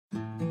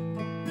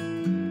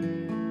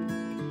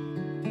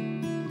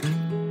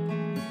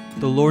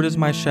The Lord is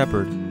my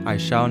shepherd, I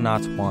shall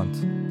not want.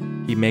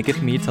 He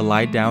maketh me to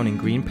lie down in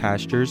green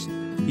pastures.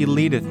 He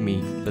leadeth me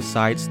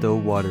beside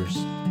still waters.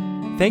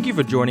 Thank you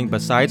for joining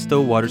Beside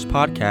Still Waters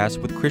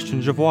podcast with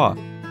Christian Javois.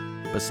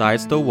 Beside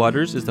Still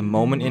Waters is the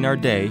moment in our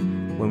day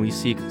when we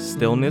seek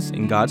stillness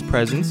in God's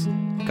presence,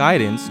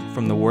 guidance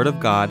from the Word of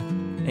God,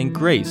 and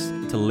grace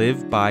to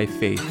live by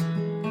faith.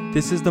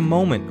 This is the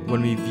moment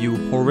when we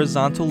view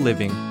horizontal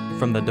living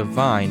from the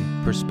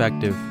divine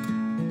perspective.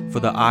 For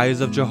the eyes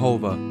of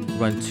Jehovah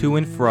run to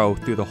and fro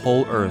through the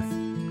whole earth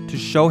to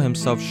show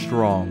himself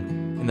strong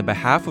in the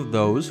behalf of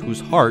those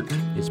whose heart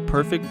is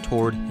perfect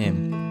toward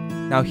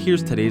him. Now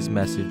here's today's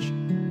message.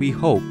 We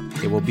hope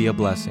it will be a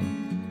blessing.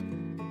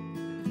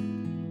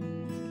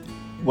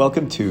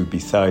 Welcome to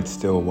Beside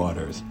Still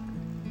Waters.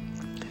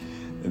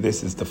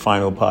 This is the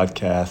final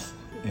podcast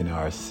in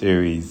our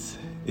series,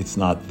 It's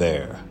Not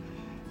There.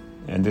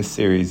 And this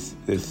series,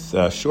 this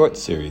short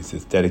series,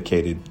 is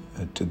dedicated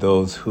to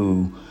those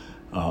who,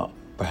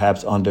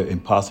 perhaps under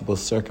impossible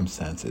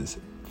circumstances,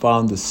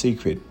 found the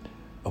secret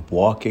of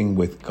walking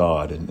with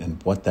God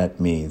and what that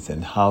means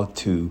and how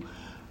to,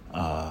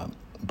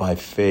 by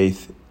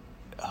faith,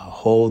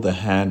 hold the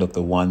hand of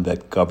the one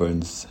that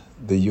governs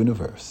the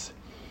universe.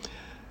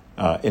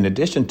 In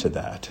addition to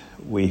that,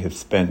 we have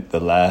spent the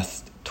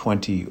last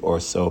 20 or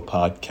so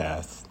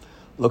podcasts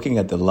looking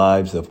at the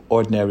lives of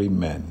ordinary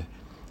men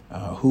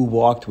who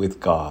walked with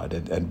God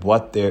and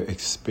what their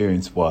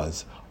experience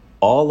was,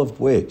 all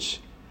of which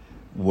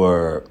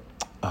were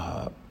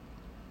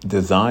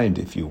designed,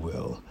 if you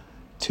will,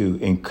 to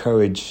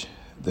encourage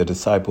the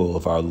disciple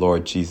of our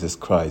Lord Jesus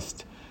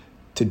Christ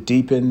to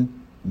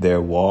deepen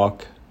their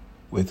walk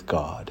with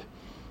God.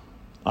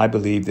 I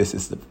believe this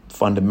is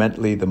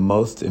fundamentally the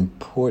most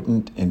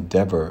important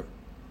endeavor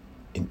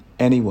in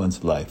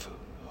anyone's life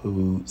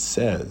who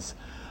says,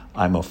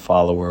 I'm a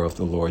follower of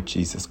the Lord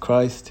Jesus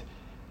Christ.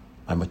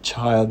 I'm a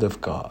child of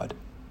God.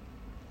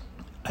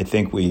 I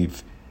think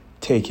we've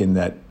taken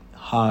that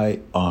high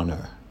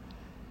honor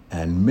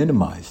and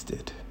minimized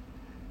it.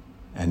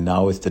 And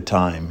now is the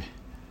time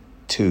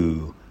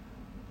to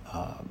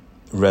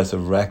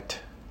resurrect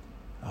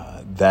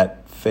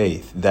that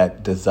faith,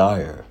 that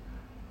desire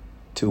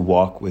to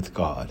walk with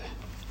God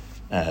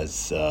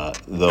as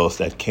those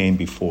that came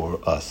before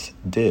us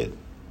did.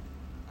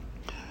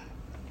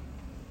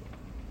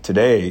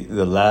 Today,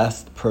 the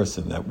last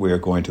person that we're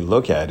going to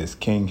look at is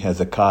King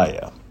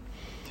Hezekiah.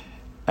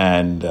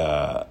 And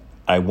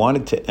I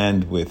wanted to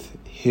end with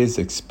his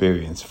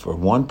experience for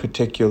one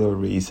particular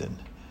reason.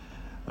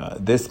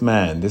 This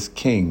man, this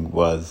king,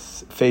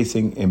 was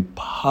facing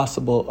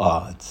impossible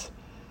odds.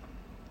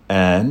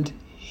 And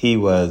he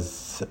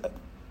was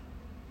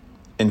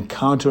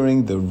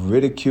encountering the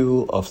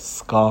ridicule of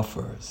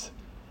scoffers.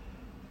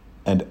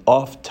 And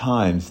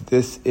oftentimes,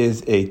 this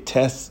is a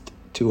test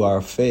to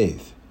our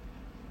faith.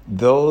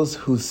 Those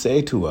who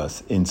say to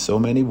us in so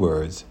many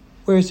words,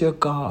 where's your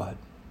God?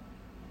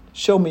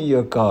 Show me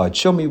your God.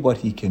 Show me what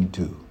he can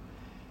do.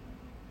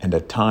 And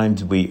at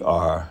times we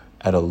are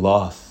at a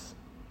loss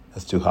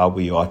as to how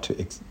we ought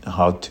to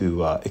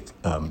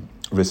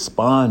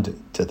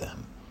respond to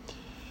them.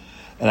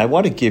 And I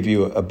want to give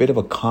you a bit of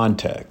a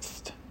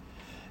context.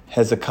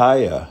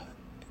 Hezekiah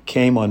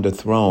came on the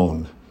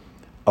throne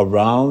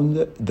around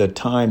the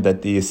time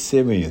that the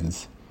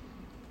Assyrians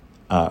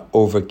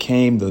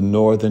overcame the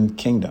northern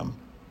kingdom.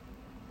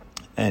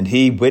 And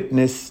he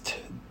witnessed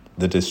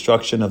the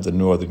destruction of the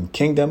northern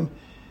kingdom.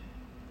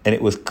 And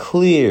it was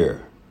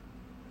clear,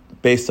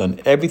 based on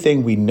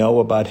everything we know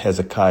about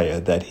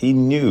Hezekiah, that he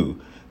knew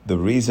the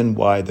reason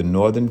why the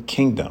northern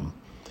kingdom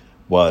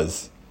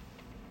was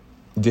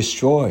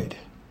destroyed.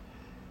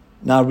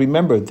 Now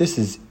remember, this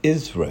is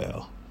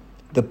Israel,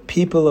 the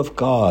people of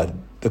God,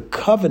 the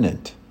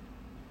covenant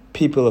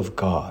people of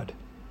God,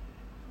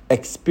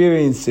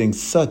 experiencing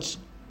such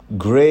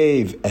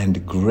grave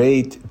and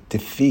great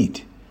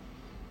defeat.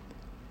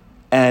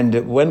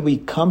 And when we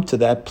come to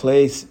that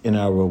place in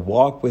our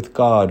walk with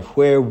God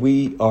where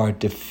we are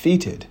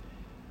defeated,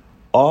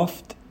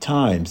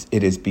 oftentimes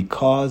it is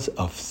because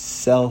of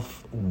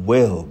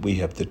self-will. We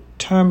have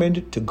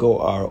determined to go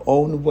our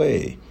own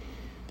way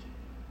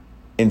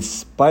in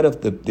spite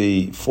of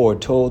the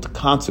foretold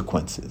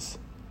consequences.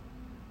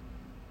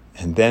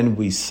 And then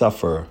we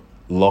suffer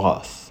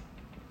loss.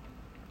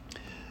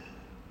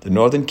 The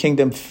northern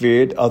kingdom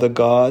feared other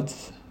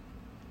gods.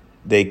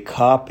 They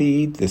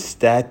copied the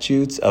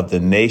statutes of the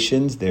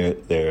nations,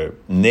 their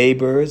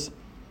neighbors.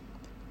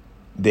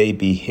 They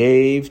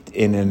behaved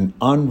in an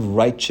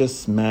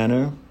unrighteous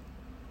manner.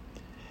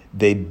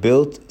 They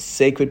built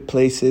sacred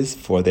places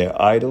for their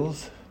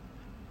idols.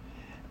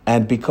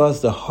 And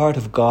because the heart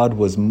of God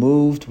was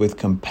moved with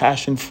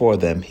compassion for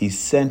them, he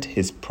sent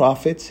his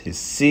prophets, his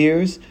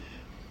seers,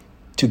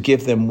 to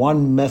give them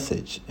one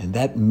message. And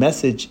that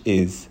message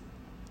is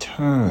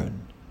turn.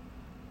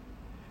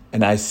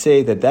 And I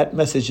say that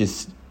message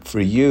is for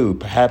you.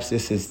 Perhaps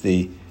this is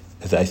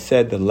as I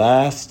said, the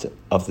last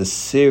of the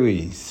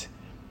series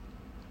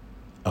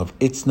of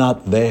It's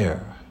Not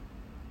There.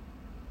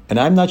 And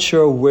I'm not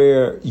sure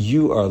where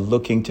you are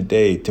looking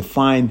today to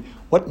find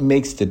what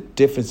makes the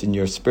difference in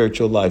your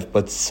spiritual life,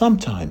 but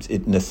sometimes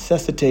it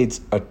necessitates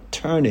a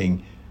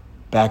turning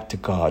back to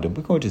God. And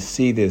we're going to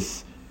see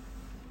this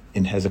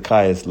in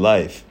Hezekiah's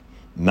life.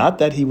 Not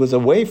that he was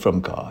away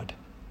from God,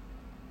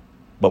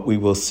 but we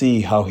will see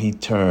how he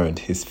turned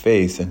his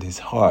face and his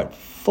heart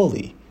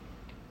fully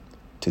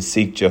to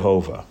seek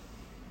Jehovah.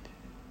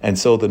 And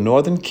so the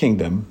northern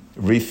kingdom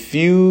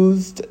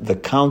refused the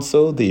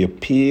counsel, the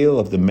appeal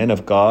of the men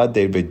of God.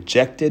 They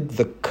rejected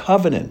the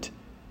covenant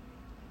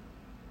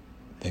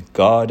that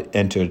God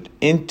entered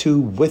into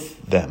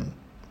with them.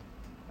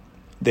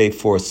 They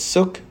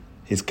forsook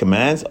his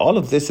commands. All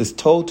of this is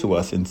told to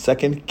us in 2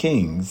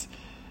 Kings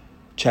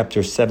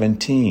chapter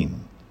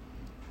 17.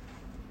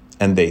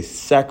 And they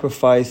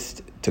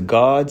sacrificed to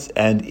gods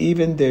and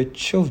even their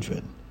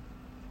children.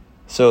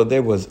 So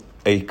there was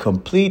a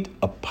complete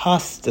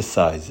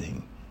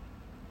apostatizing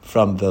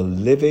from the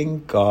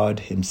living God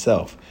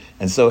himself.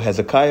 And so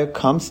Hezekiah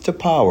comes to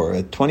power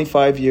at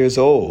 25 years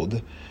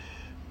old.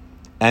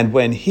 And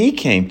when he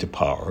came to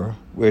power,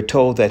 we're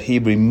told that he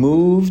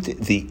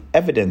removed the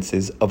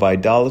evidences of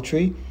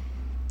idolatry.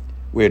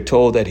 We're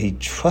told that he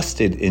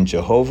trusted in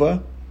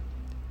Jehovah.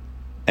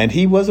 And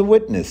he was a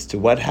witness to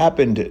what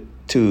happened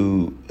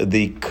to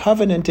the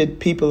covenanted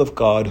people of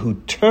God who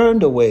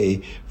turned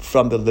away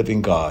from the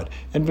living God.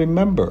 And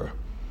remember,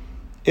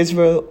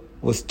 Israel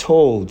was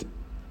told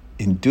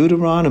in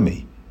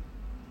Deuteronomy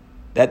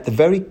that the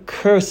very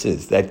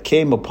curses that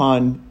came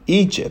upon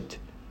Egypt,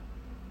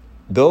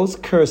 those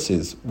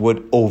curses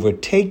would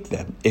overtake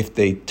them if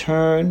they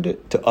turned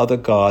to other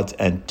gods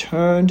and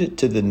turned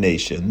to the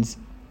nations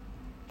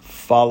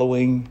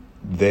following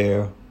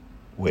their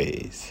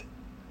ways.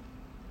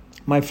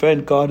 My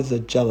friend, God is a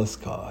jealous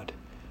God.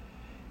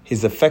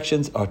 His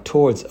affections are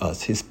towards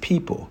us, his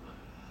people,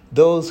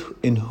 those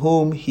in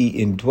whom he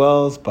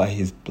indwells by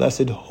his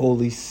blessed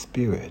Holy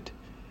Spirit.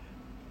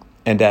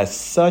 And as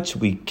such,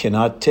 we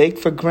cannot take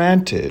for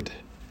granted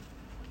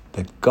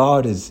that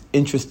God is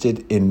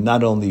interested in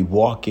not only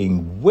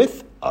walking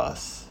with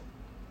us,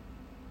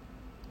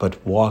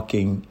 but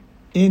walking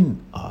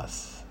in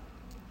us.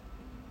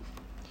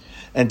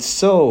 And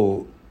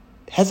so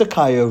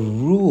Hezekiah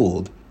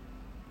ruled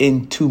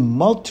in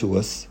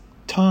tumultuous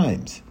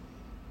times.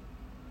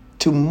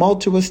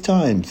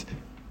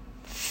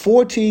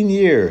 14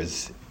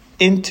 years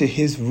into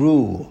his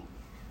rule,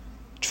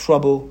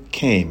 trouble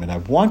came. And I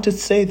want to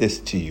say this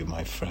to you,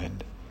 my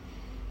friend.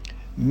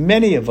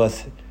 Many of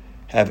us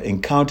have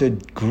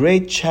encountered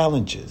great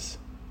challenges,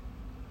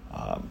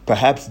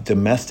 perhaps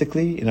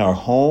domestically in our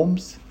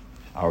homes,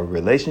 our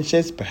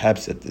relationships,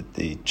 perhaps at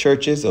the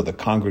churches or the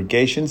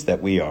congregations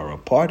that we are a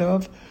part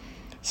of.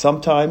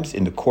 Sometimes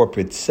in the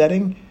corporate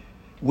setting,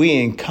 we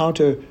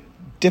encounter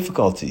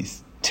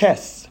difficulties,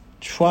 tests,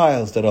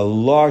 trials that are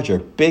larger,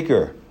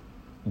 bigger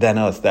than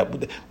us,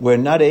 that we're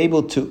not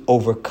able to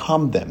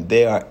overcome them.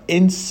 They are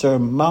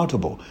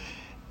insurmountable.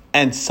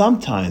 And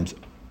sometimes,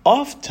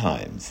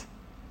 oftentimes,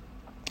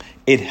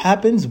 it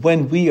happens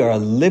when we are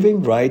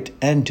living right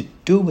and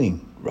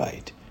doing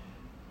right.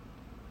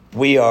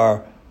 We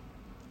are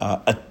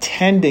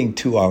attending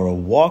to our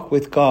walk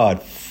with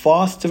God,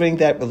 fostering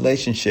that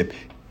relationship,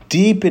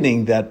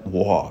 deepening that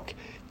walk,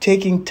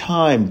 taking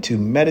time to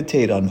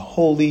meditate on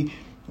holy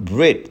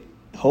writ,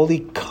 holy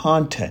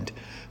content,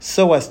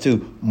 so as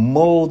to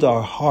mold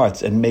our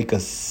hearts and make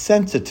us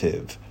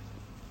sensitive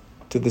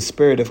to the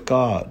Spirit of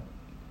God.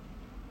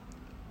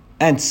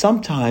 And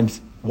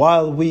sometimes,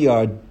 while we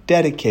are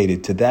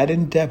dedicated to that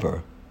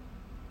endeavor,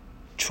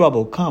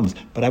 trouble comes.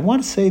 But I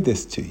want to say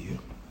this to you.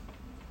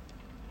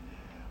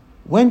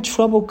 When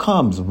trouble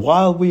comes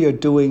while we are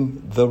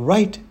doing the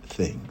right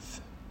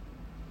things,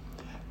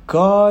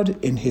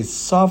 God, in his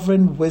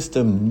sovereign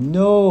wisdom,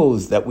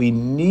 knows that we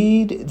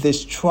need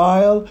this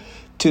trial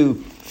to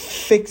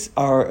fix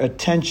our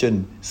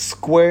attention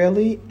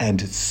squarely and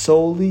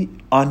solely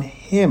on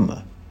him.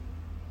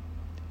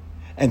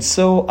 And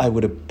so I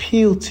would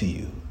appeal to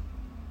you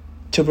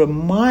to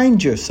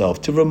remind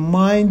yourself, to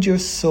remind your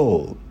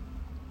soul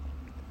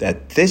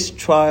that this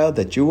trial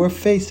that you are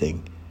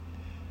facing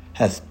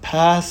has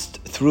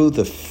passed through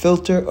the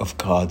filter of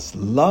God's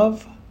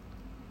love.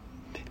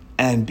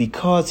 And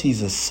because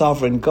he's a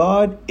sovereign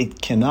God,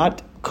 it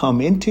cannot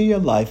come into your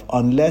life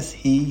unless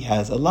he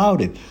has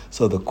allowed it.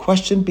 So the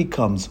question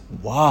becomes,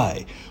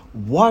 why?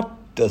 What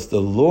does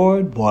the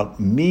Lord want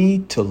me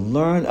to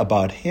learn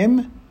about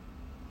him,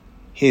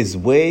 his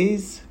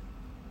ways,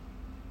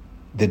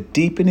 the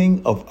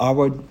deepening of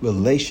our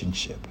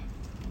relationship?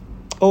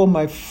 Oh,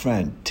 my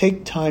friend,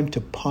 take time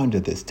to ponder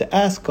this, to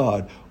ask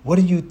God, what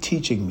are you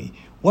teaching me?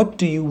 What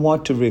do you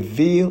want to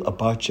reveal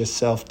about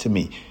yourself to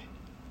me?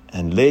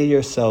 And lay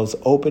yourselves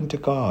open to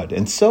God.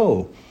 And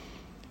so,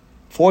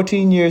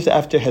 14 years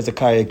after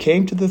Hezekiah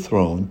came to the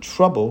throne,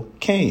 trouble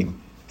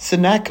came.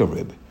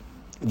 Sennacherib,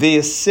 the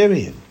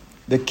Assyrian,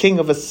 the king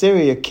of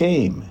Assyria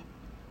came.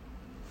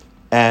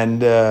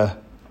 And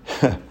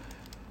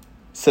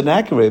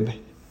Sennacherib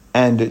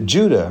and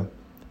Judah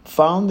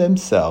found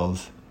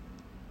themselves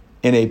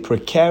in a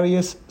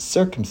precarious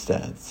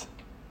circumstance.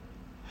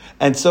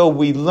 And so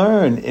we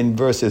learn in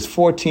verses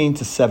 14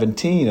 to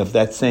 17 of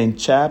that same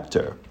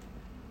chapter,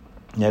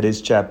 that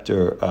is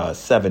chapter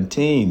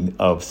 17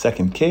 of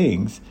 2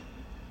 Kings,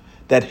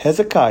 that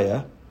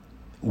Hezekiah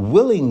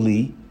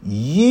willingly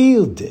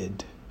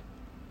yielded.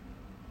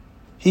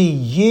 He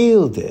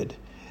yielded.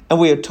 And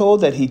we are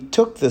told that he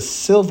took the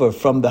silver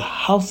from the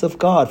house of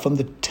God, from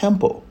the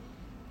temple,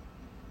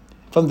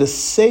 from the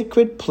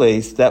sacred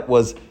place that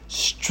was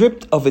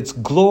stripped of its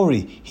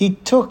glory. He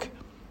took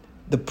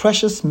the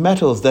precious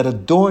metals that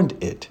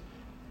adorned it,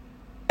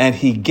 and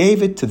he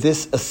gave it to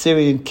this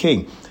Assyrian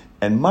king.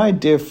 And my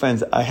dear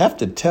friends, I have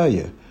to tell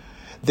you,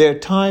 there are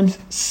times,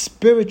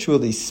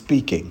 spiritually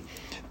speaking,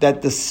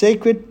 that the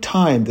sacred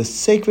time, the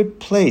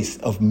sacred place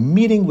of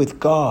meeting with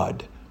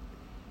God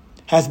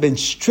has been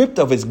stripped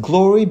of its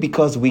glory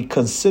because we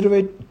consider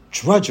it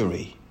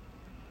drudgery.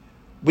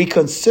 We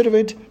consider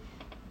it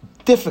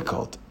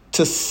difficult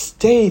to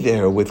stay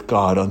there with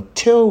God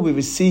until we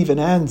receive an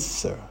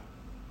answer.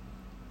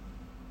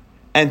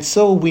 And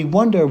so we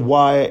wonder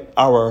why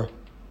our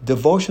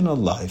devotional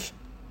life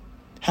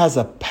has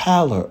a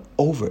pallor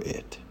over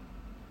it.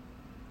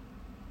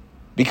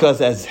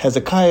 Because as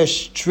Hezekiah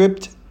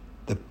stripped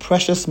the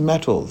precious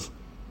metals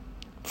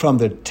from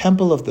the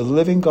temple of the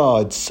living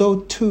God,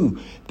 so too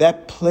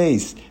that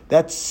place,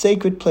 that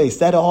sacred place,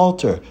 that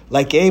altar,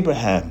 like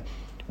Abraham,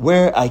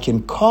 where I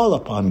can call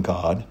upon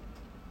God,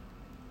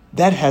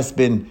 that has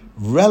been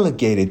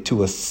relegated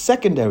to a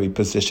secondary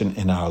position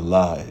in our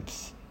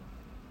lives.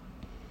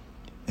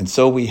 And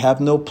so we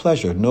have no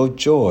pleasure, no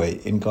joy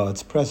in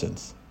God's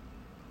presence.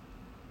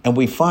 And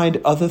we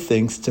find other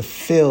things to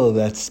fill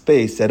that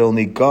space that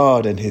only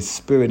God and His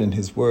Spirit and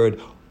His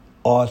Word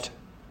ought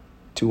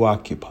to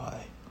occupy.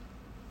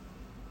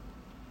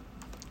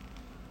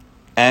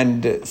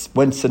 And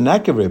when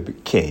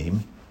Sennacherib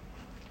came,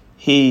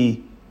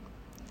 he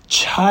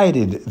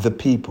chided the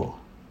people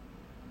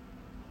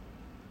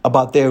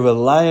about their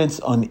reliance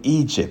on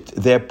Egypt,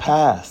 their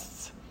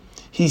pasts.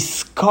 He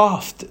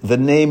scoffed the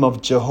name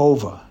of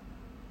Jehovah.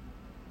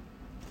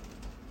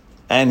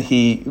 And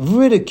he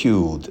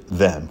ridiculed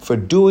them for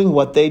doing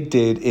what they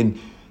did in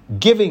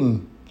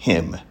giving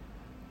him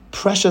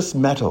precious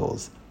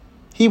metals.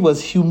 He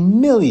was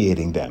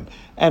humiliating them.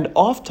 And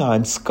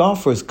oftentimes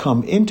scoffers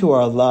come into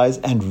our lives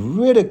and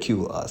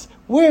ridicule us.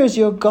 Where is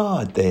your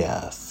God, they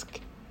ask.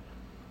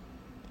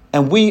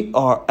 And we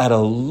are at a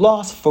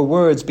loss for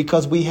words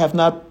because we have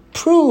not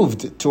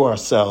proved to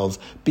ourselves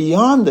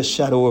beyond the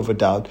shadow of a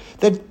doubt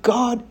that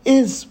God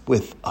is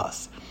with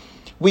us.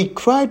 We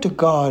cry to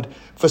God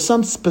for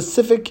some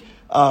specific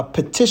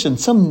petition,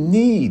 some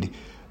need,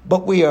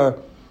 but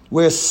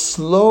we're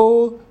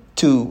slow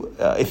to,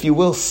 if you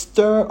will,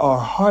 stir our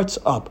hearts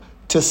up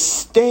to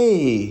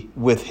stay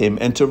with Him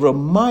and to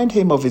remind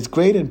Him of His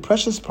great and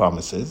precious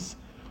promises,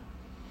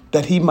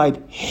 that He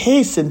might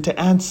hasten to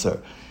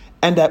answer,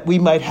 and that we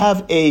might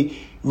have a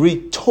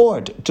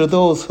retort to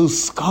those who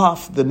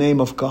scoff the name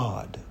of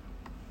God.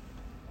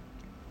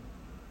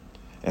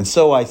 And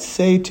so I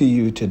say to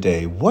you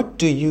today, what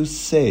do you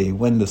say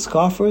when the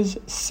scoffers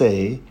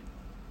say,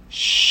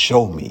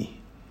 show me?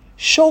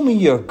 Show me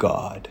your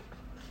God.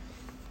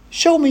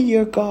 Show me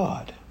your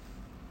God.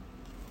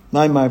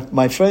 Now,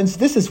 my friends,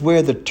 this is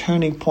where the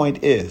turning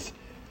point is.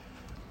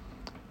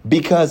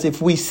 Because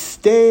if we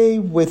stay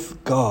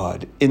with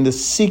God in the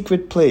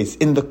secret place,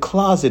 in the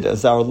closet,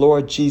 as our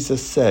Lord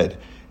Jesus said,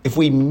 if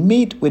we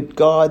meet with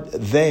God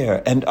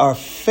there and are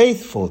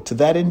faithful to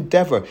that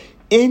endeavor,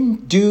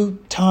 in due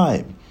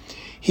time,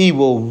 He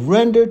will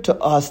render to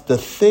us the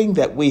thing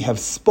that we have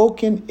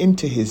spoken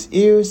into His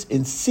ears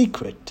in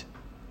secret.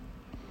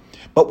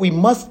 But we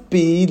must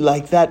be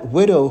like that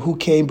widow who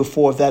came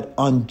before that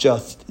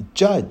unjust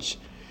judge,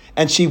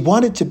 and she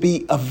wanted to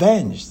be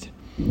avenged.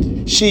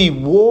 She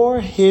wore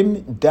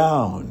him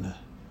down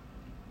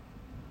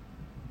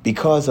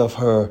because of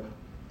her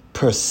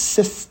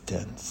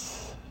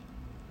persistence.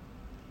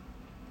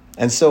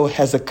 And so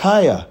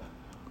Hezekiah,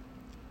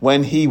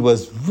 when he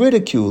was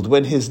ridiculed,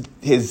 when his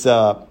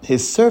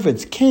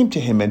servants came to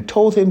him and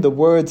told him the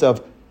words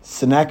of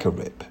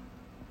Sennacherib,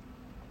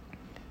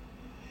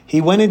 he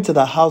went into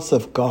the house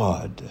of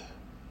God.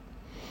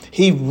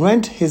 He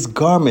rent his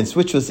garments,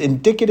 which was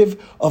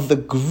indicative of the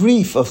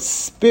grief of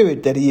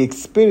spirit that he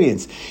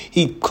experienced.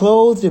 He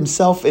clothed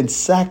himself in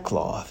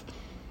sackcloth,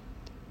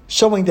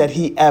 showing that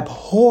he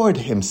abhorred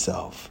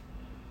himself.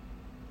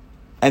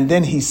 And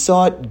then he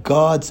sought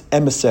God's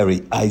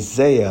emissary,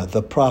 Isaiah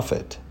the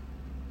prophet.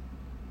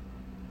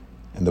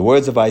 And the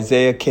words of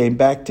Isaiah came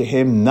back to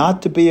him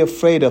not to be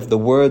afraid of the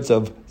words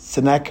of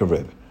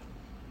Sennacherib,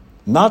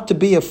 not to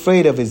be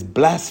afraid of his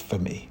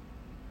blasphemy.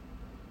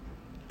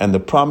 And the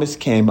promise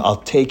came, I'll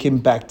take him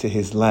back to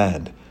his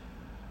land.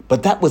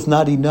 But that was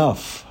not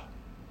enough.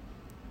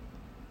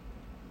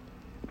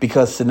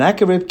 Because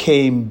Sennacherib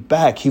came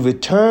back. He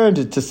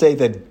returned to say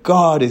that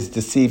God is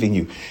deceiving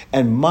you.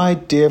 And my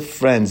dear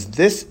friends,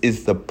 this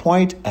is the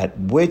point at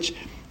which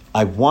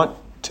I want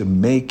to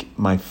make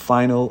my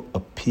final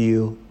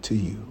appeal to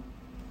you.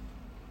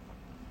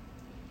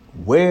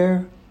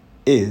 Where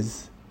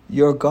is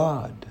your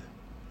God?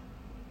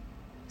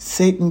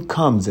 Satan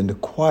comes in the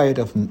quiet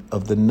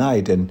of the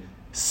night and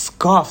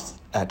scoffs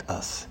at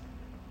us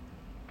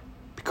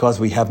because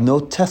we have no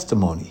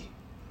testimony.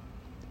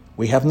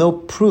 We have no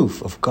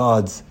proof of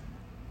God's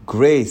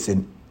grace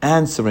in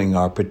answering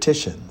our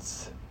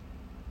petitions.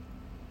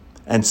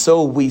 And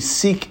so we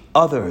seek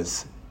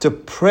others to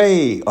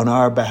pray on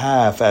our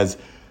behalf, as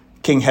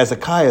King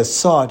Hezekiah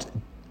sought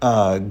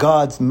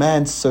God's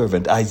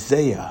manservant,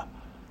 Isaiah,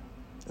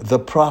 the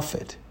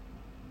prophet,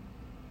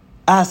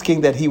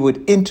 asking that he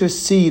would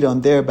intercede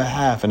on their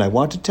behalf. And I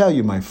want to tell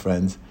you, my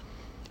friends,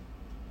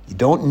 you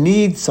don't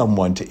need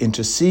someone to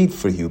intercede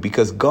for you,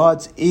 because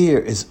God's ear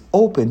is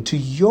open to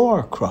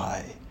your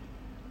cry.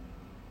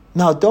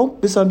 Now,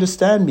 don't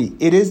misunderstand me.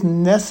 It is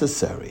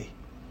necessary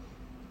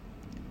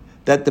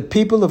that the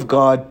people of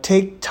God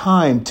take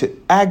time to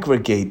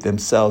aggregate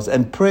themselves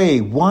and pray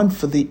one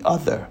for the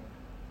other.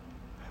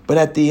 But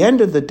at the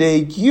end of the day,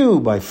 you,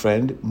 my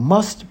friend,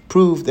 must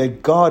prove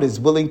that God is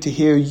willing to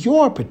hear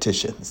your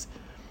petitions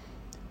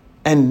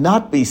and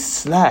not be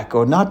slack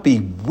or not be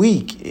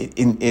weak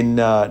in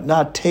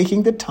not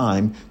taking the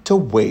time to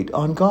wait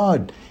on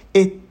God.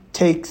 It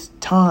takes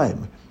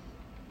time.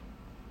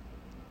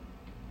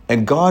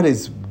 And God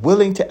is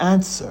willing to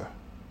answer.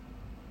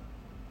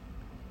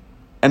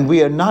 And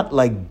we are not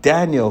like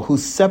Daniel, who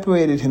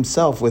separated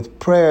himself with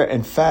prayer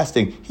and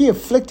fasting. He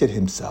afflicted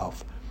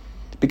himself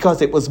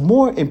because it was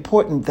more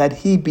important that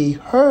he be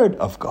heard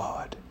of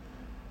God.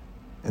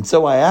 And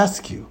so I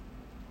ask you,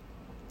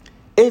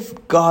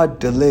 if God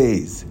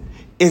delays,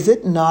 is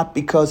it not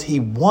because he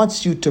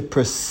wants you to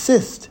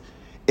persist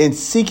in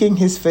seeking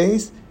his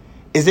face?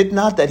 Is it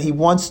not that he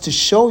wants to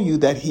show you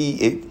that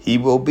he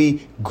will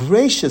be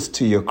gracious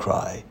to your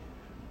cry?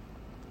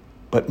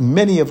 But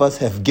many of us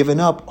have given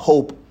up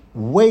hope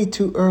way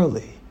too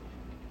early.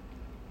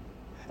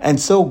 And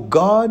so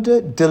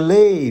God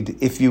delayed,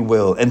 if you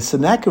will, and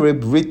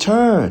Sennacherib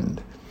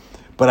returned.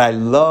 But I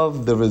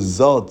love the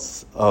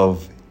results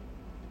of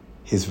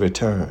his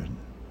return.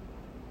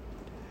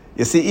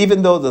 You see,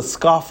 even though the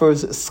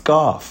scoffers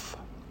scoff,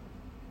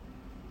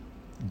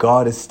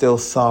 God is still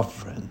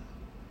sovereign.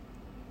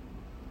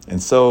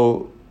 And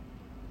so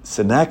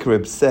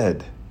Sennacherib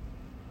said,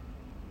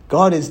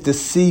 God is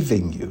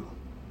deceiving you.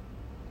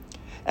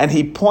 And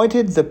he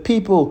pointed the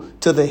people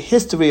to the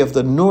history of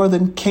the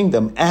northern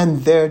kingdom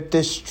and their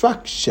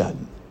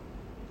destruction.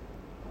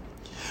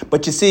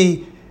 But you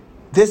see,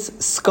 this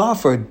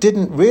scoffer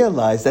didn't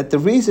realize that the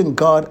reason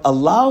God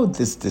allowed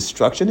this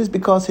destruction is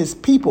because his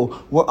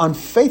people were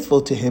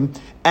unfaithful to him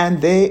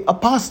and they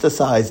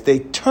apostatized. They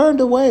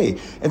turned away.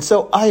 And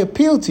so I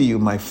appeal to you,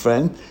 my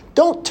friend,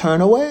 don't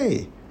turn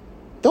away.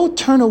 Don't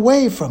turn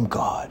away from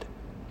God.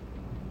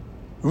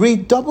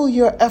 Redouble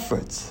your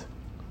efforts.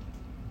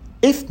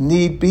 If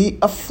need be,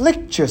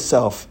 afflict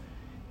yourself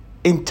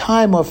in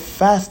time of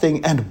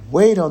fasting and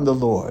wait on the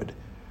Lord.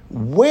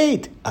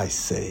 Wait, I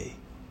say,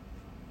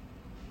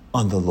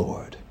 on the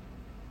Lord.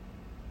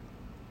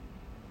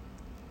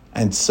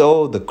 And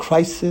so the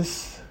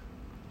crisis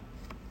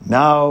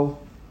now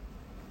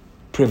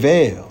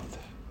prevailed.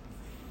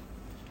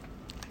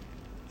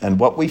 And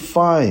what we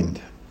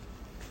find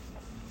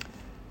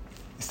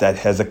is that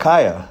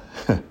Hezekiah,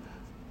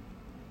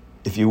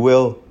 if you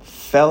will,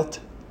 felt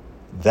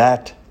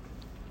that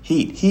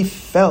heat. He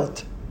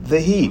felt the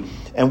heat.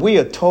 And we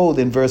are told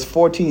in verse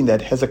 14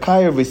 that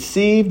Hezekiah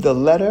received the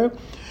letter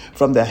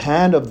from the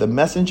hand of the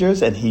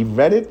messengers, and he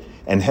read it.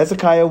 And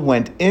Hezekiah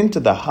went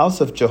into the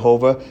house of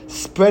Jehovah,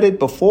 spread it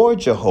before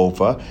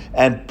Jehovah,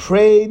 and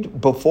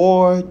prayed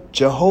before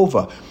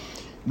Jehovah.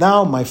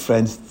 Now, my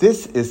friends,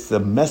 this is the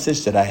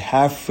message that I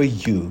have for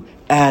you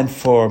and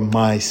for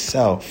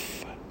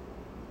myself.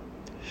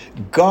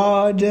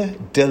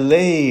 God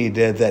delayed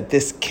that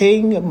this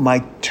king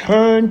might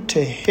turn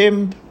to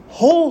him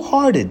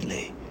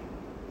wholeheartedly,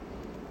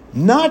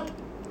 not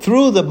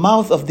through the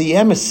mouth of the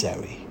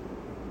emissary,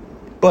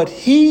 but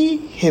he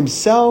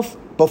himself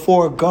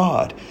before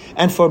God.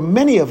 And for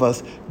many of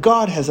us,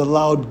 God has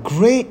allowed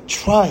great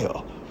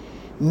trial,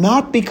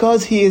 not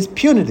because he is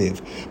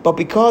punitive, but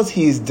because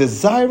he is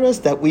desirous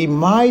that we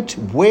might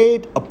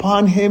wait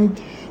upon him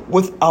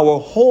with our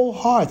whole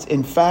hearts.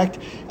 In fact,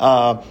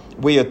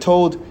 we are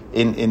told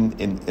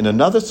in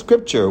another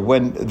scripture,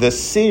 when the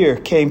seer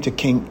came to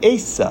King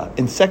Asa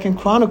in 2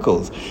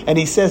 Chronicles, and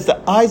he says, the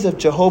eyes of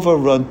Jehovah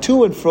run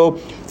to and fro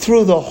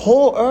through the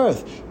whole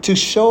earth to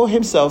show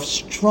himself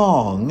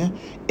strong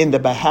in the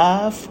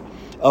behalf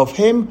of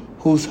him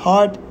whose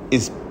heart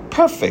is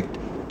perfect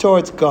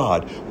towards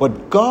God.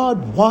 What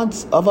God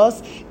wants of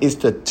us is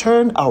to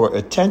turn our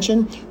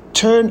attention,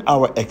 turn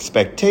our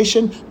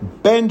expectation,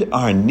 bend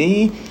our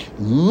knee,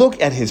 look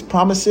at his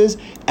promises,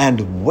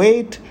 and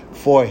wait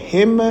for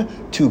him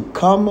to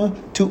come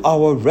to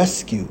our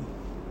rescue.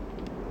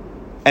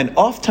 And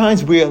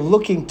oftentimes we are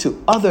looking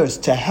to others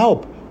to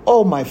help.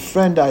 Oh, my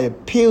friend, I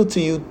appeal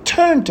to you,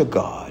 turn to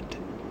God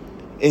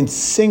in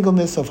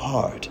singleness of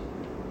heart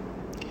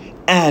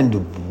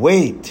and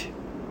wait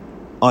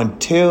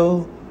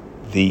until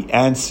the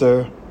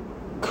answer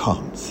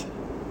comes.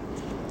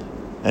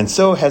 And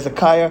so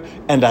Hezekiah,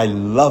 and I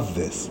love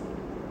this,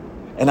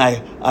 and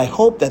I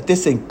hope that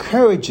this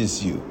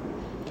encourages you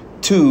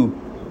to,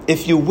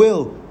 if you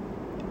will,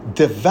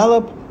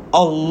 develop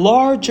a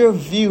larger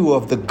view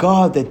of the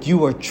God that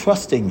you are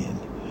trusting in.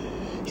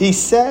 He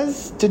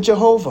says to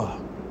Jehovah,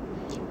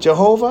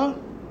 Jehovah,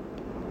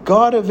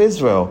 God of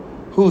Israel,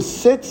 who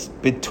sits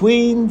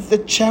between the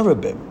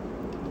cherubim.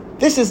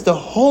 This is the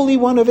Holy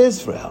One of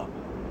Israel.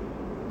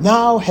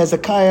 Now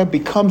Hezekiah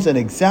becomes an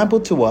example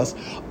to us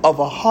of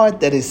a heart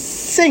that is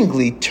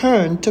singly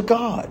turned to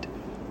God.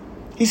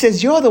 He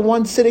says, you're the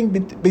one sitting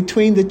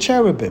between the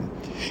cherubim.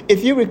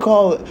 If you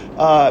recall,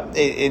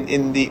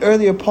 in the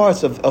earlier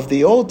parts of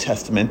the Old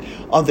Testament,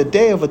 on the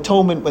Day of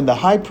Atonement, when the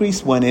high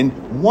priest went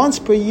in once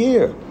per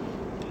year,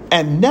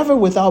 and never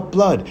without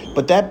blood,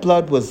 but that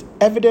blood was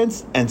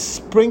evidenced and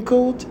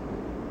sprinkled,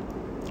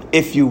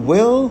 if you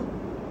will,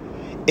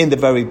 in the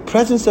very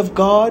presence of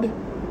God,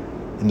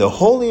 in the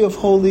Holy of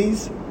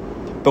Holies,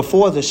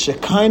 before the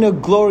Shekinah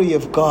glory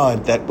of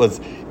God that was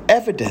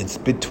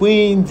evidenced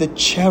between the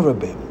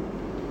cherubim.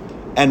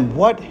 And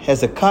what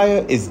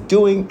Hezekiah is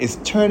doing is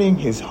turning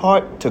his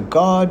heart to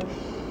God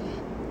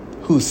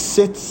who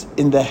sits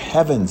in the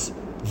heavens,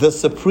 the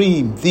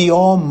Supreme, the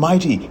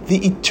Almighty,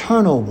 the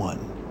Eternal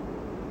One.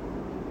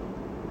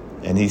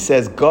 And he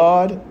says,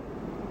 God,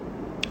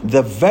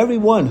 the very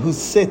one who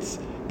sits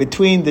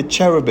between the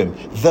cherubim,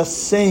 the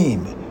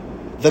same,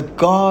 the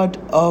God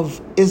of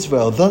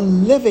Israel, the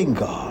living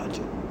God.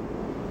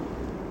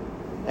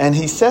 And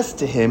he says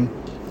to him,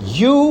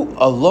 you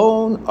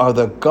alone are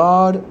the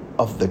God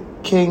of the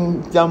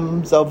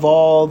kingdoms of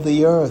all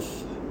the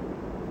earth.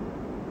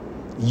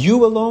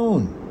 You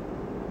alone.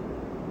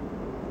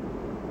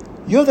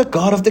 You're the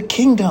God of the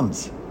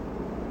kingdoms.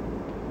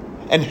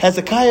 And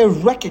Hezekiah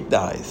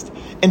recognized.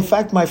 In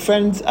fact, my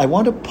friends, I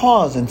want to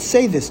pause and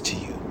say this to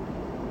you.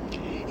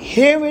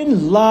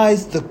 Herein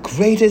lies the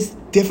greatest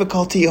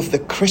difficulty of the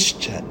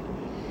Christian.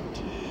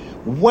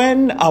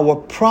 When our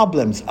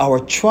problems, our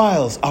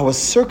trials, our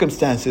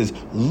circumstances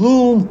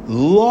loom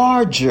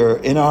larger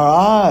in our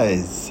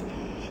eyes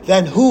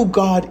than who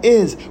God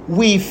is,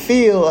 we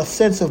feel a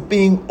sense of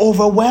being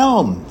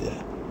overwhelmed.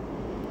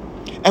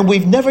 And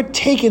we've never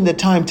taken the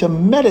time to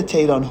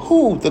meditate on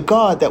who the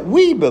God that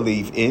we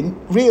believe in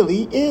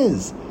really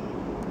is.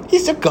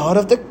 He's the God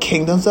of the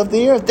kingdoms of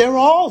the earth. They're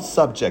all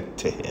subject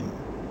to him.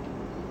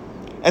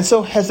 And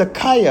so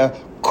Hezekiah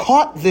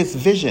caught this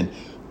vision,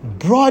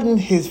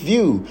 broadened his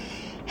view,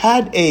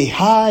 had a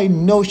high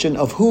notion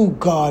of who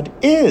God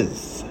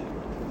is.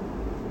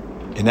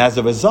 And as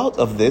a result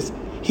of this,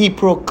 he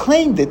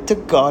proclaimed it to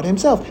God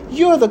himself.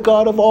 You're the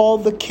God of all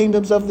the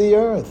kingdoms of the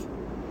earth.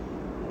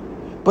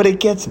 But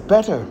it gets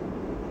better.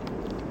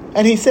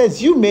 And he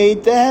says, you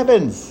made the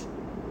heavens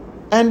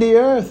and the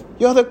earth.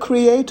 You're the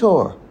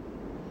creator.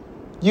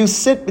 You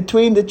sit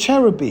between the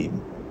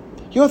cherubim.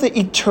 You're the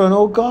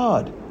eternal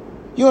God.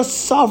 You're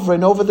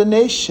sovereign over the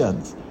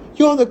nations.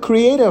 You're the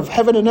creator of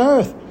heaven and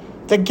earth,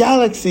 the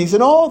galaxies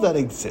and all that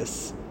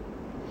exists.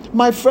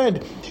 My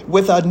friend,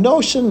 with a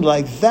notion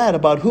like that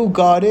about who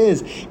God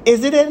is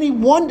it any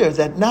wonder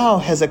that now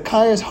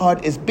Hezekiah's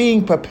heart is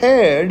being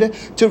prepared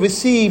to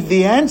receive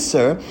the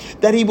answer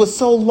that he was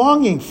so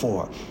longing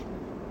for?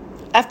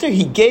 After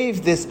he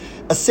gave this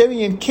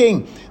Assyrian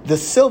king the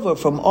silver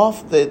from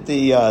off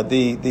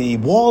the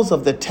walls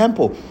of the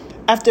temple,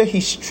 after he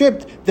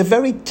stripped the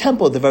very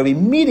temple, the very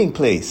meeting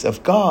place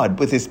of God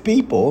with his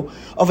people,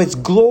 of its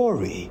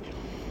glory,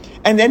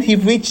 and then he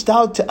reached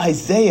out to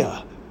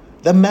Isaiah,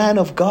 the man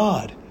of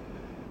God.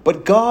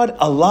 But God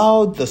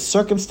allowed the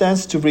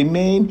circumstance to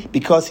remain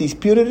because he's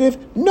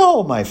punitive?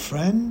 No, my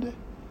friend.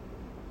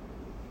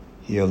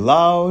 He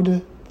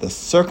allowed the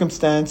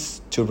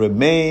circumstance to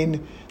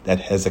remain that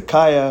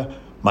Hezekiah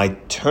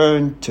might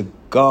turn to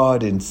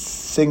God in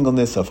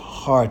singleness of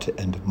heart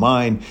and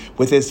mind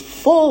with his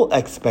full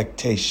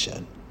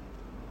expectation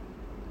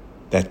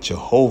that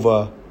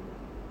Jehovah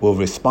will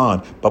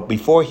respond. But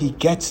before he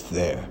gets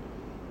there,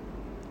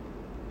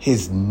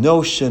 his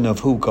notion of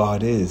who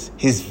God is,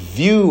 his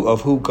view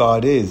of who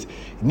God is,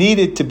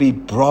 needed to be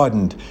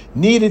broadened,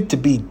 needed to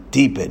be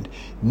deepened,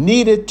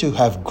 needed to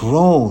have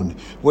grown,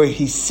 where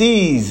he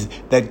sees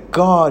that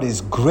God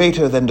is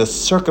greater than the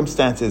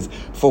circumstances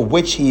for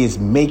which he is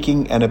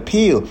making an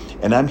appeal.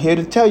 And I'm here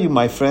to tell you,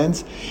 my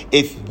friends,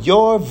 if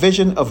your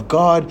vision of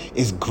God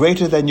is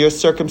greater than your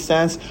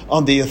circumstance,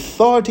 on the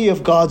authority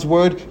of God's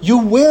word, you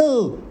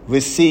will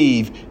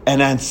receive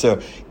an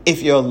answer.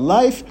 If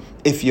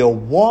your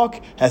walk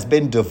has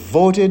been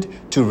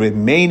devoted to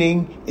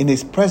remaining in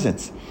his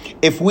presence.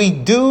 If we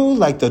do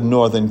like the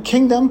northern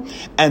kingdom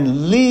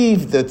and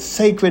leave the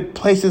sacred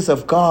places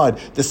of God,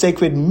 the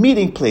sacred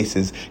meeting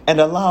places, and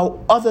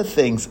allow other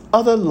things,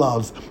 other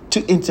loves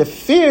to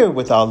interfere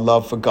with our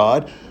love for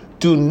God,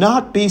 do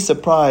not be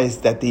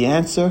surprised that the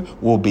answer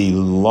will be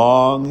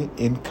long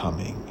in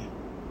coming.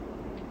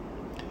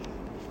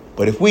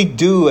 But if we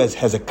do as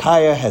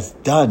Hezekiah has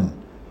done,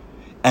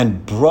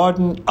 and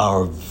broaden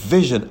our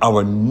vision,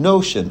 our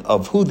notion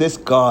of who this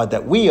God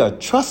that we are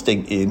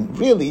trusting in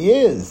really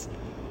is.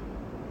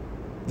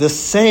 The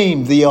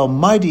same, the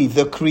Almighty,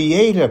 the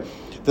Creator,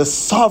 the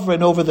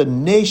sovereign over the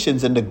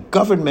nations and the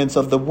governments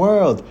of the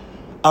world.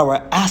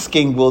 Our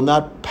asking will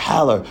not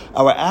pallor.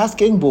 Our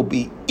asking will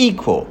be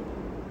equal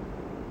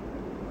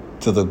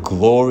to the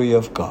glory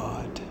of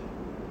God.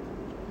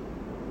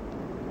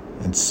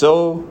 And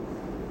so,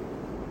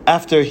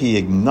 after he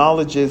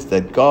acknowledges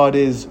that God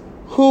is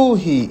who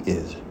he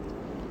is,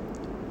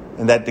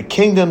 and that the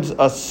kingdoms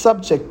are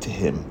subject to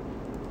him,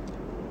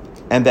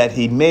 and that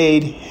he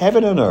made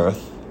heaven and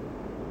earth,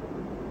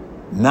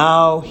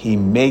 now he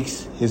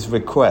makes his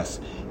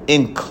request.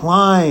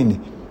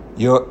 Incline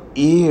your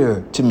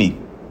ear to me.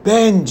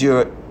 Bend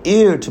your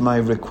ear to my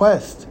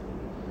request.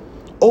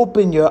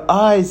 Open your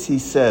eyes, he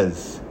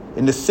says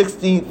in the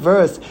 16th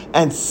verse,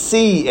 and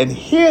see and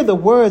hear the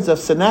words of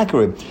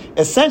Sennacherib.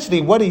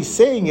 Essentially, what he's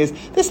saying is,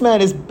 this man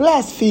is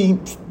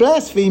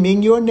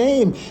blaspheming your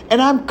name,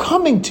 and I'm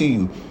coming to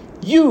you.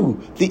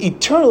 You, the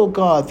eternal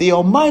God, the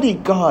Almighty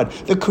God,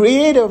 the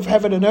creator of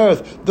heaven and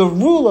earth, the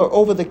ruler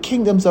over the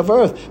kingdoms of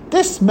earth.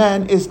 This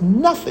man is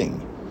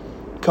nothing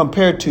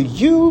compared to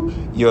you,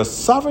 your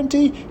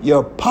sovereignty,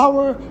 your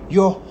power,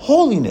 your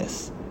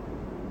holiness.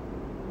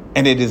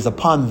 And it is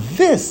upon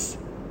this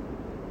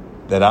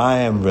that I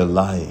am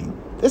relying.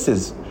 This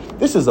is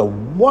a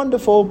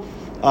wonderful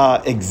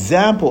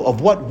example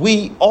of what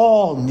we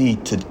all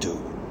need to do.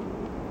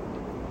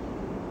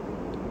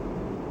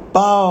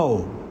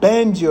 Bow.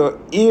 Bend your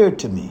ear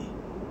to me.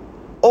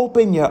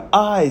 Open your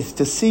eyes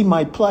to see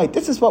my plight.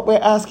 This is what we're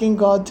asking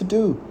God to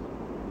do.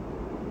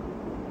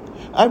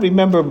 I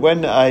remember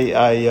when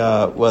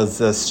I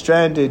was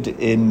stranded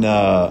in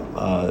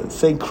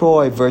St.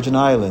 Croix, Virgin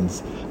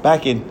Islands,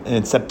 back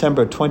in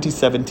September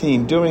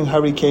 2017 during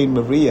Hurricane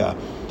Maria.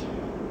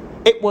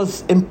 It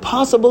was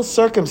impossible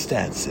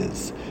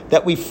circumstances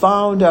that we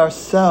found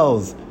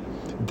ourselves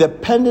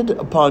dependent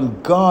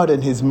upon God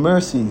and his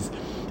mercies.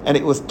 And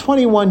it was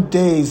 21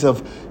 days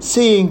of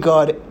seeing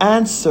God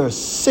answer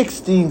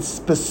 16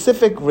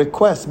 specific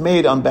requests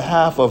made on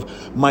behalf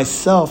of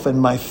myself and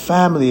my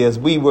family as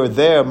we were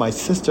there, my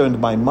sister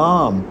and my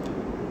mom.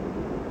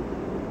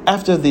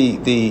 After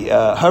the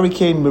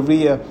Hurricane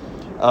Maria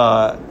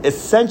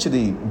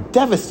essentially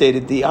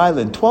devastated the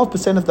island,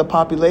 12% of the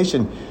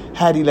population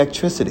had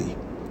electricity.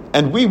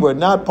 And we were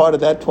not part of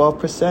that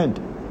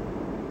 12%.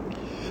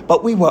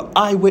 But we were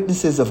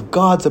eyewitnesses of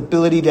God's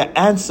ability to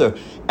answer.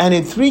 And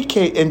in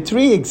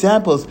three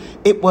examples,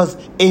 it was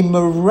a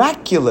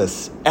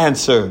miraculous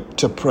answer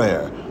to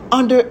prayer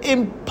under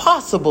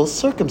impossible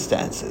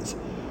circumstances.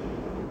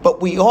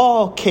 But we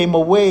all came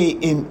away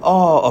in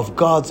awe of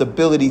God's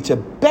ability to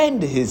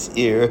bend his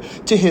ear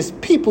to his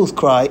people's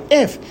cry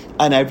if,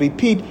 and I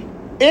repeat,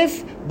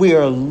 if we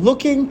are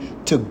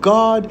looking to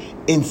God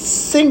in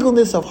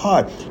singleness of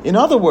heart. In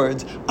other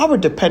words, our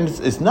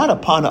dependence is not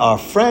upon our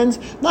friends,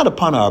 not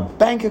upon our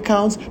bank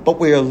accounts, but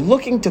we are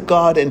looking to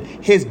God and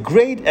his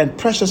great and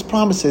precious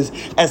promises,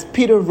 as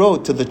Peter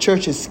wrote to the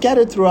churches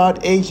scattered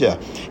throughout Asia.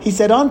 He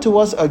said, unto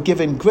us are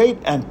given great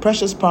and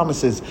precious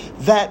promises,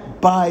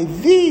 that by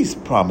these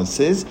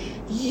promises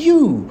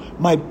you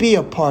might be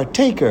a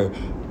partaker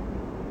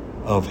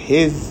of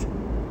his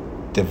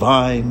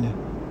divine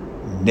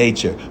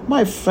nature.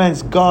 My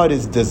friends, God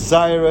is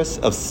desirous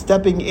of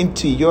stepping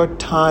into your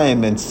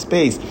time and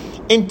space,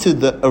 into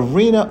the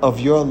arena of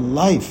your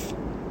life,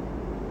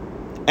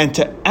 and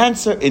to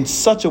answer in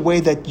such a way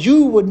that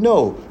you would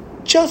know,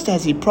 just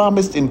as he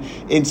promised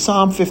in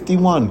Psalm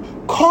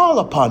 51, call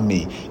upon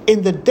me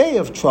in the day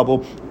of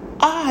trouble,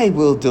 I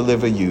will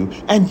deliver you,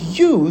 and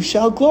you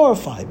shall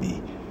glorify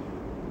me.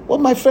 Well,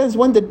 my friends,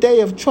 when the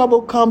day of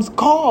trouble comes,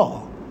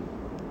 call.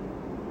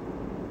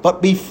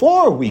 But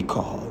before we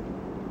call,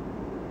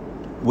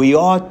 we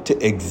ought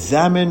to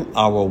examine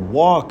our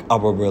walk,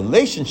 our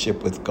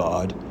relationship with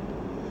God,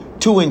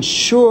 to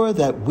ensure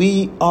that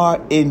we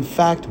are in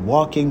fact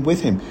walking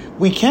with him.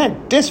 We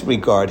can't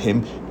disregard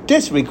him,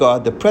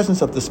 disregard the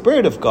presence of the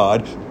Spirit of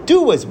God,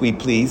 do as we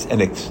please,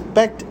 and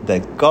expect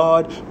that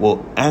God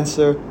will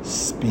answer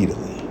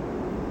speedily.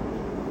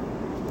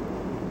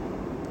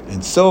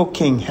 And so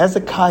King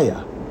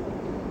Hezekiah,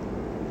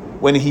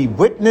 when he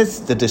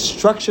witnessed the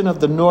destruction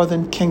of the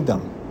northern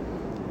kingdom,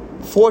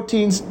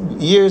 14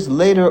 years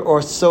later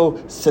or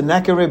so,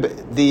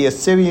 Sennacherib, the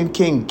Assyrian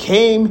king,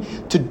 came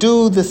to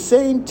do the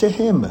same to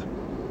him.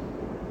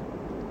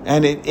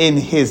 And in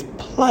his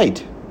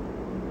plight,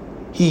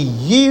 he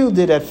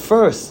yielded at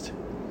first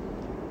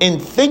in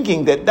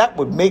thinking that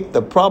would make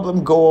the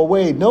problem go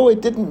away. No,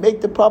 it didn't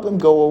make the problem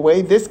go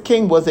away. This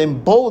king was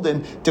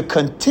emboldened to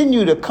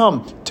continue to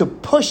come, to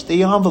push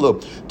the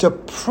envelope, to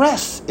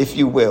press, if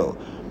you will,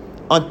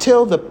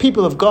 until the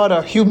people of God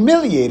are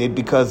humiliated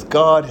because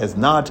God has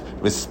not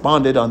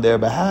responded on their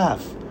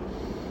behalf.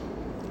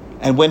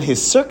 And when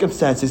his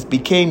circumstances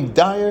became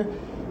dire,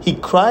 he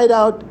cried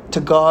out to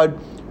God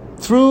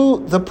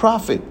through the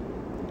prophet,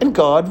 and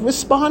God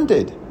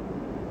responded.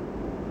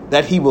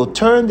 that he will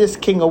turn this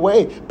king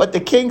away. But the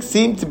king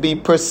seemed to be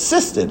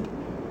persistent.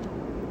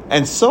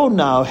 And so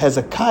now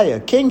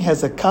King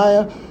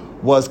Hezekiah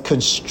was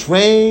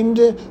constrained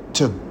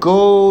to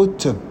go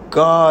to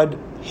God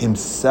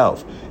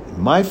himself.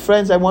 My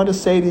friends, I want to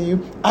say to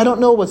you, I don't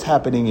know what's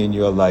happening in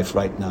your life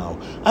right now.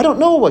 I don't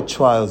know what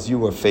trials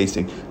you are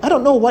facing. I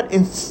don't know what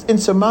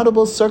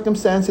insurmountable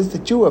circumstances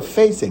that you are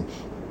facing.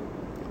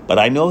 But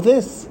I know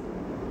this.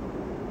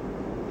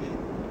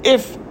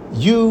 If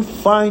you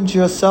find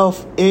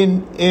yourself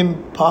in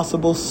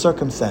impossible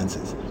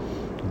circumstances,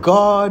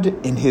 God,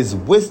 in his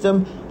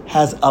wisdom,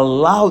 has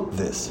allowed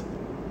this,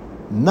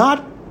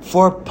 not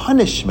for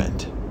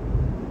punishment,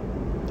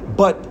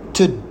 but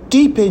to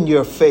deepen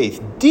your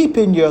faith,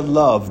 deepen your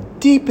love,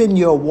 deepen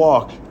your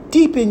walk,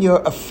 deepen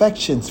your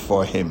affections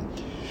for him,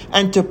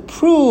 and to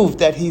prove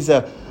that he's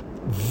a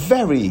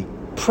very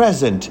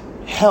present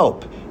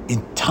help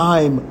in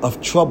time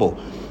of trouble.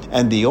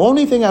 And the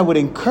only thing I would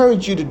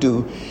encourage you to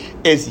do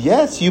is,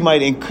 yes, you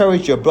might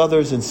encourage your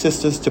brothers and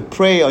sisters to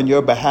pray on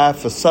your behalf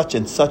for such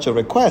and such a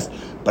request,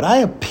 but I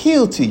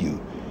appeal to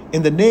you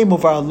in the name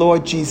of our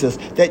Lord Jesus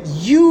that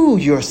you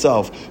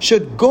yourself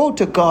should go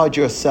to God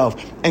yourself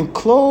and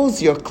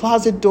close your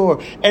closet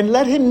door and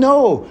let him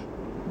know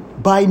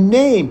by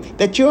name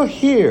that you're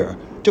here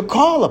to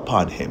call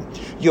upon him.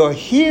 You're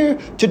here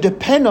to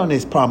depend on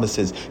his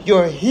promises.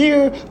 You're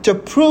here to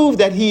prove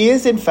that he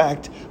is, in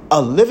fact, a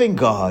living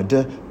God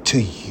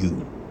to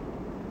you.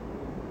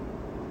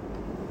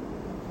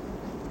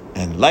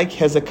 And like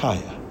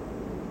Hezekiah,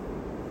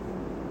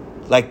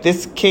 like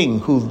this king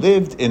who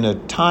lived in a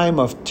time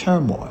of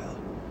turmoil,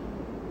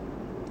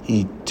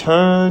 he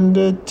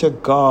turned to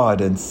God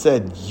and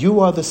said,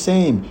 you are the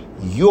same.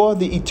 You're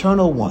the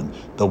eternal one,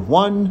 the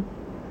one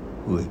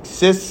who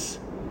exists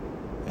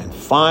and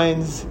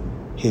finds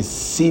his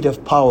seat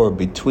of power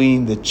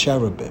between the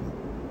cherubim.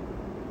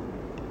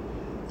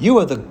 You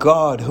are the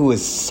God who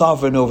is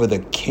sovereign over the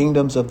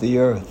kingdoms of the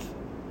earth.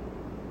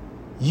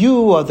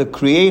 You are the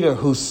creator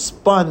who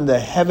spun the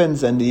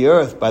heavens and the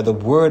earth by the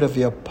word of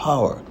your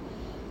power.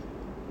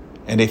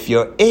 And if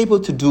you're able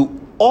to do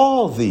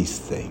all these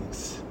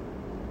things,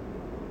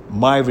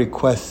 my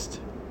request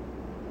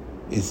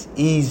is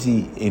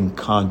easy in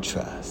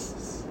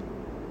contrasts.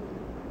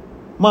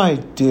 My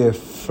dear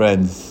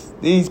friends,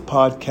 these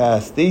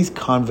podcasts, these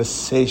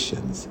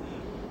conversations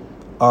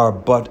are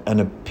but an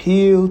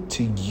appeal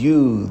to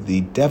you,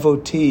 the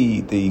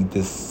devotee, the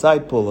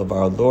disciple of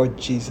our Lord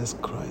Jesus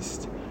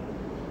Christ,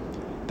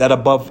 that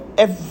above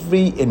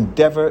every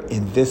endeavor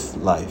in this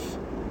life,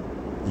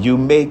 you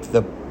make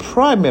the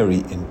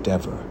primary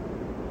endeavor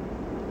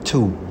to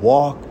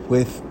walk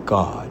with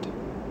God.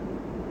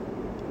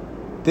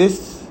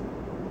 This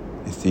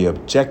is the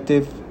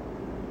objective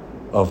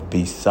of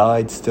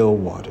Beside Still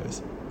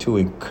Waters, to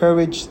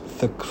encourage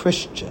the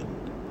Christian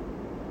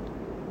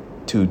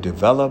to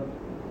develop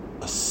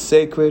a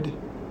sacred,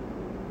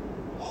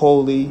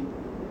 holy,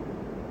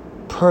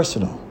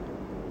 personal,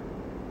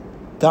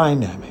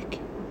 dynamic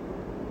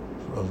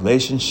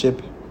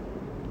relationship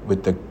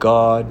with the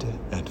God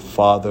and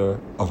Father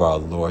of our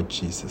Lord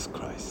Jesus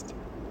Christ.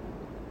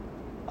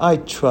 I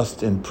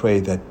trust and pray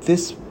that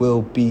this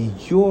will be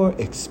your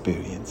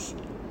experience,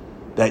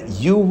 that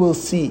you will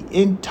see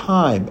in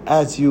time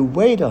as you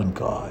wait on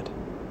God,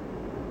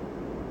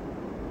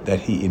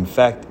 that he in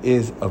fact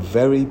is a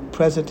very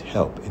present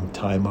help in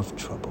time of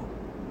trouble.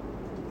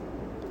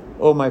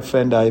 Oh, my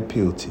friend, I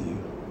appeal to you.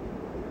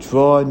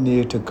 Draw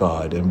near to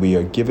God, and we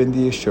are given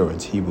the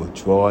assurance he will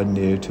draw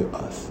near to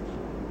us.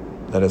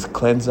 Let us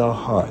cleanse our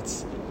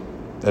hearts.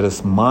 Let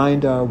us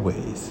mind our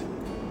ways.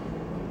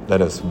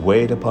 Let us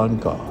wait upon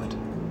God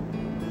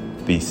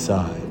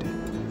beside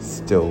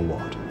still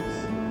waters.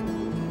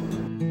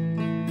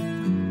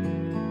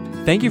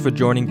 Thank you for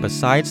joining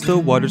Beside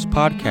Still Waters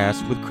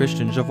podcast with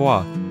Christian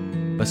Javois.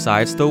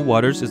 Beside Still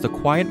Waters is the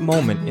quiet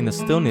moment in the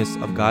stillness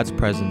of God's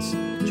presence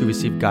to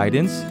receive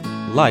guidance,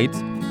 light,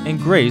 and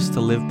grace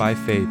to live by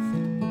faith.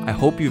 I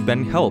hope you've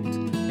been helped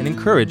and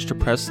encouraged to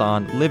press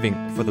on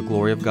living for the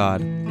glory of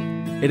God.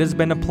 It has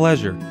been a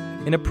pleasure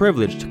and a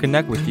privilege to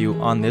connect with you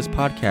on this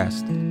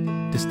podcast.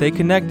 To stay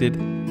connected,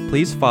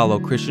 please follow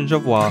Christian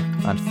Javois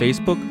on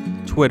Facebook,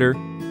 Twitter,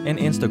 and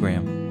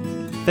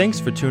Instagram. Thanks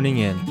for tuning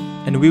in,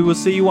 and we will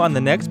see you on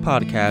the next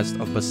podcast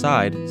of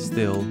Beside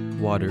Still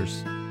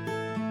Waters.